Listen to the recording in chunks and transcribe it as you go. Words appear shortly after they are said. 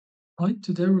Hi,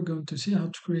 today we're going to see how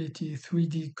to create a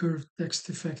 3D curved text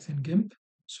effect in GIMP.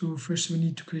 So first we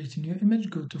need to create a new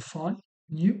image. Go to File,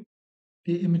 New.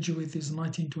 The image width is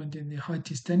 1920 and the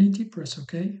height is 1080. Press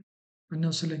OK. And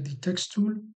now select the text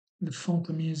tool. The font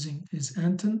I'm using is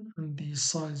Anton and the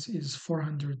size is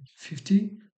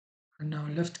 450. And now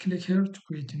left click here to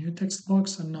create a new text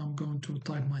box. And now I'm going to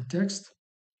type my text.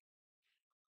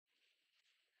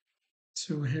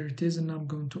 So here it is, and now I'm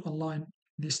going to align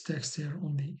this text here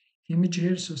on the image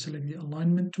here. So select the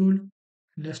alignment tool,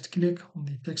 left click on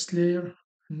the text layer,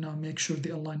 and now make sure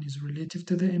the align is relative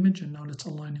to the image. And now let's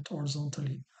align it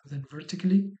horizontally and then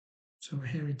vertically. So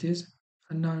here it is.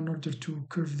 And now in order to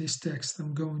curve this text,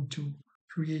 I'm going to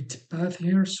create path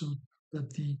here so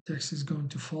that the text is going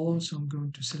to follow. So I'm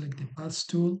going to select the paths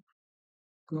tool,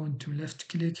 going to left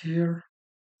click here,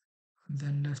 and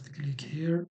then left click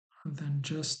here, and then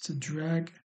just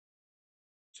drag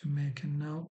to make a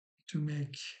now to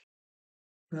make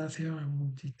path here. I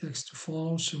want the text to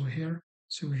follow. So here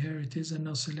it is, and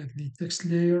now select the text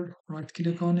layer, right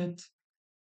click on it,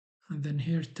 and then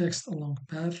here text along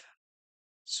path.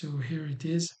 So here it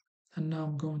is, and now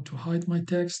I'm going to hide my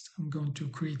text. I'm going to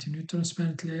create a new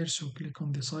transparent layer. So click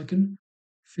on this icon,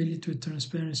 fill it with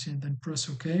transparency, and then press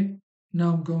OK.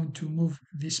 Now I'm going to move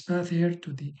this path here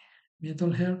to the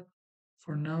middle here.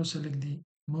 For now, select the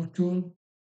move tool.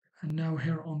 And now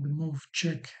here on the move,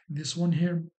 check this one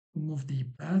here, move the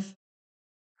path.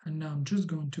 And now I'm just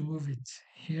going to move it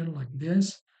here like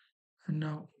this. And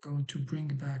now I'm going to bring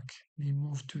back the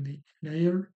move to the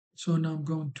layer. So now I'm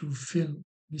going to fill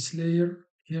this layer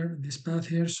here, this path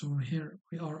here. So here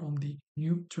we are on the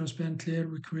new transparent layer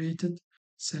we created.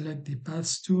 Select the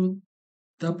paths tool,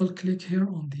 double click here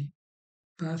on the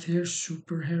path here,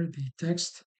 super here, the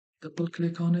text, double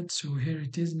click on it. So here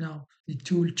it is now. The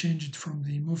tool changed from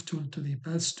the move tool to the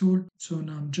paths tool. So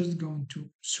now I'm just going to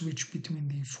switch between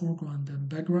the foreground and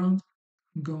background.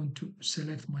 I'm going to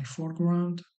select my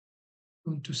foreground.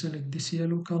 I'm going to select this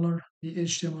yellow color. The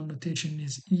HTML notation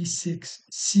is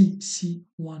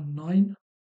E6CC19.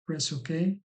 Press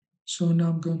OK. So now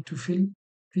I'm going to fill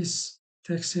this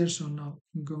text here. So now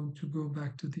I'm going to go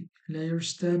back to the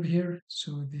layers tab here.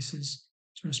 So this is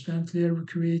transparent layer we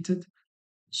created.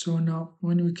 So now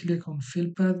when we click on fill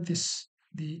path,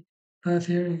 the path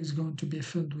here is going to be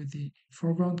filled with the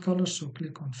foreground color. So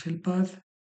click on fill path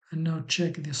and now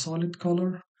check the solid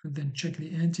color and then check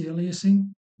the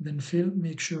anti-aliasing, then fill,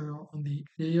 make sure you're on the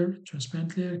layer,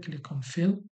 transparent layer, click on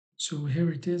fill. So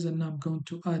here it is, and now I'm going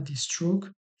to add the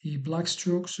stroke, the black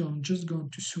stroke. So I'm just going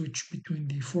to switch between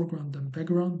the foreground and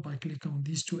background by clicking on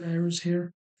these two arrows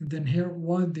here. And then here,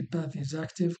 while the path is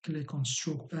active, click on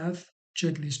stroke path,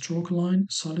 check the stroke line,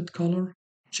 solid color,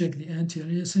 check the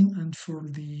anti-aliasing, and for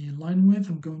the line width,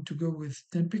 I'm going to go with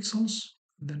 10 pixels,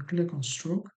 then click on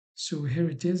stroke. So here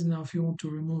it is. Now, if you want to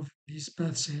remove these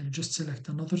paths here, just select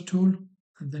another tool.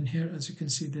 And then here, as you can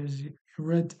see, there's a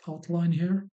red outline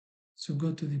here. So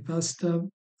go to the paths tab,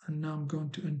 and now I'm going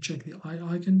to uncheck the eye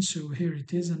icon. So here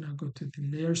it is, and I'll go to the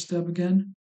layers tab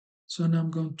again. So now I'm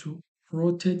going to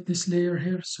rotate this layer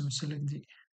here. So select the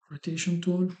rotation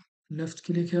tool, left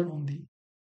click here on the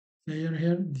layer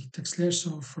here, the text layer.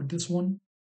 So for this one,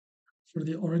 for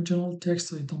the original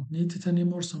text, I don't need it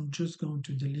anymore. So I'm just going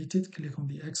to delete it. Click on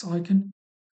the X icon.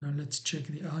 Now let's check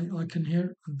the eye icon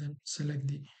here and then select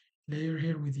the layer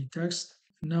here with the text.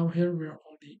 Now here we are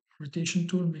on the rotation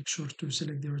tool. Make sure to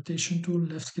select the rotation tool,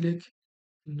 left click.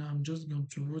 And now I'm just going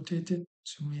to rotate it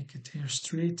to make it here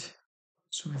straight.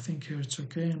 So I think here it's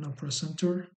okay, and I'll press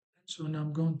enter. So now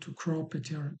I'm going to crop it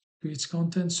here to its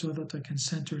content so that I can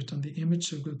center it on the image.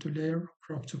 So go to layer,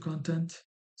 crop to content,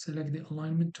 select the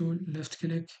alignment tool, left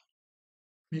click,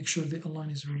 make sure the align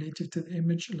is relative to the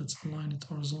image. Let's align it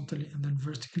horizontally and then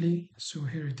vertically. So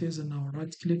here it is, and now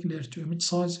right click, layer to image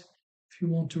size. If you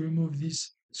want to remove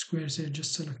these squares here,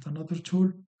 just select another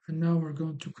tool. And now we're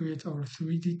going to create our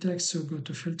 3D text. So go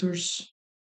to filters,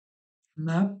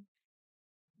 map,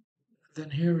 then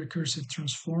here recursive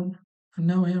transform. And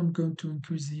now here I'm going to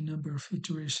increase the number of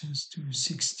iterations to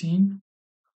 16.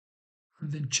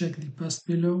 And then check the path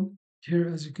below. Here,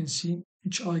 as you can see,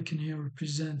 each icon here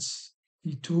represents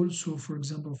the tool. So for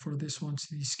example, for this one, it's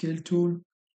the scale tool.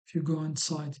 If you go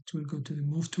inside, it will go to the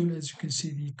move tool. As you can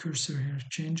see, the cursor here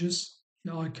changes.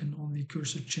 The icon on the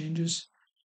cursor changes.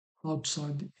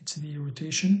 Outside, it's the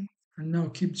rotation. And now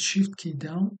keep the shift key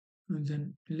down and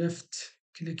then left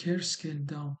click here, scale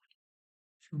down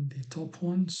from the top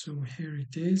one. So here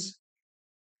it is.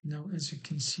 Now, as you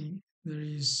can see, there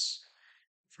is,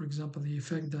 for example, the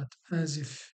effect that as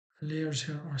if layers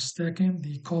here are stacking,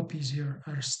 the copies here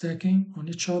are stacking on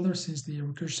each other since the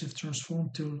recursive transform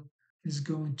tool is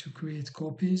going to create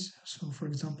copies. So for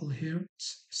example, here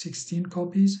it's 16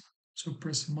 copies. So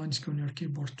press minus key on your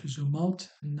keyboard to zoom out.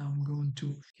 And now I'm going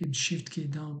to hit shift key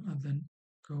down and then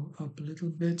go up a little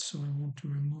bit. So I want to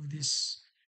remove this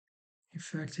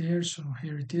effect here. So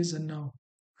here it is. And now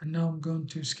I'm going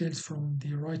to scale from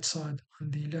the right side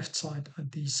and the left side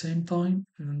at the same time.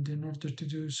 And in order to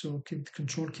do so, keep the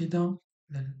control key down,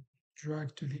 then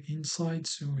drag to the inside.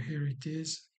 So here it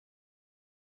is.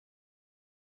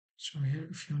 So here,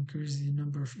 if you increase the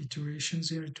number of iterations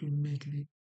here, it will make the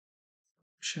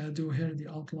shadow here, the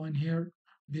outline here,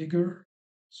 bigger.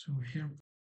 So here,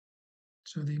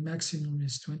 so the maximum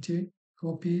is 20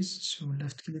 copies. So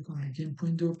left click on the GIMP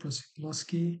window, press the plus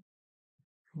key.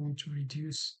 I want to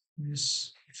reduce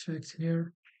this effect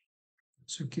here.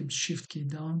 So keep shift key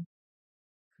down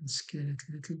and scale it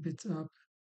a little bit up.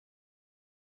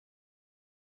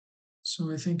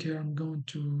 So I think here I'm going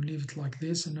to leave it like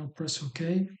this and now press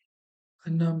OK.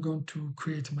 And now I'm going to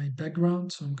create my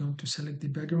background. So I'm going to select the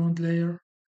background layer.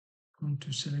 I'm going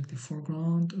to select the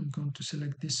foreground. I'm going to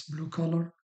select this blue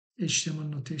color. HTML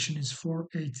notation is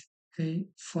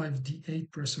 48A5D8.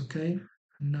 Press OK.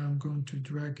 And now I'm going to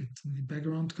drag it to the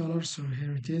background color. So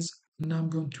here it is. Now I'm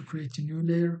going to create a new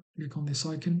layer. Click on this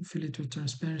icon, fill it with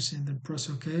transparency, and then press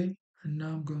OK. And now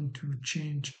I'm going to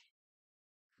change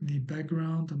the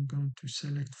background. I'm going to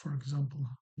select, for example,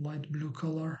 light blue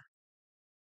color.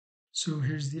 So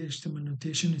here's the HTML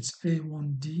notation. It's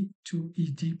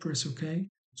A1D2ED. Press OK.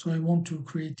 So I want to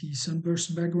create the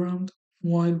sunburst background.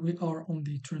 While we are on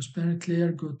the transparent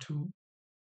layer, go to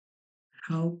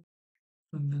Help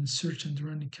and then search and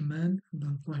run a command and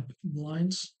then type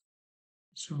blinds.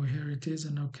 So here it is,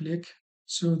 and now click.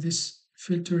 So this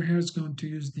filter here is going to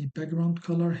use the background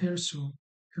color here. So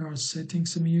here are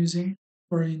settings I'm using.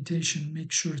 Orientation,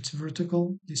 make sure it's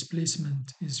vertical.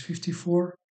 Displacement is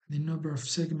 54. The number of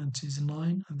segments is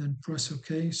 9, and then press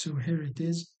OK. So here it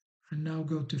is. And now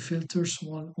go to filters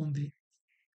while on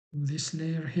this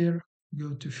layer here.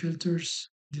 Go to filters,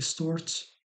 distort,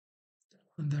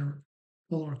 and then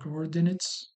polar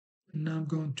coordinates. And now I'm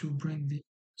going to bring the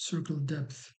circle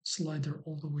depth slider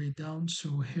all the way down.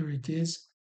 So here it is.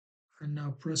 And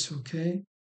now press OK.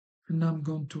 And now I'm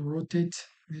going to rotate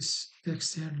this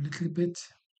text here a little bit.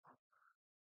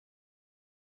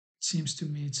 It seems to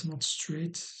me it's not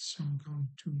straight. So I'm going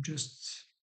to just,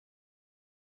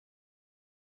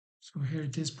 so here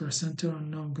it is, press center.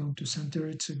 And now I'm going to center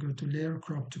it. So go to layer,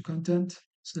 crop to content.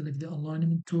 Select the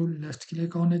alignment tool, left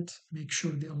click on it, make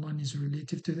sure the align is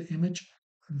relative to the image,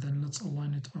 and then let's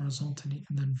align it horizontally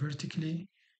and then vertically.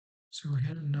 So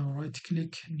here now right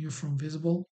click, new from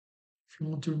visible. If you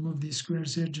want to remove these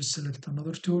squares here, just select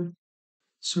another tool.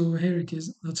 So here it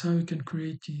is. That's how you can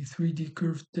create the 3D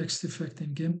curved text effect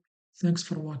in GIMP. Thanks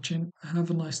for watching. Have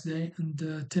a nice day, and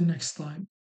till next time.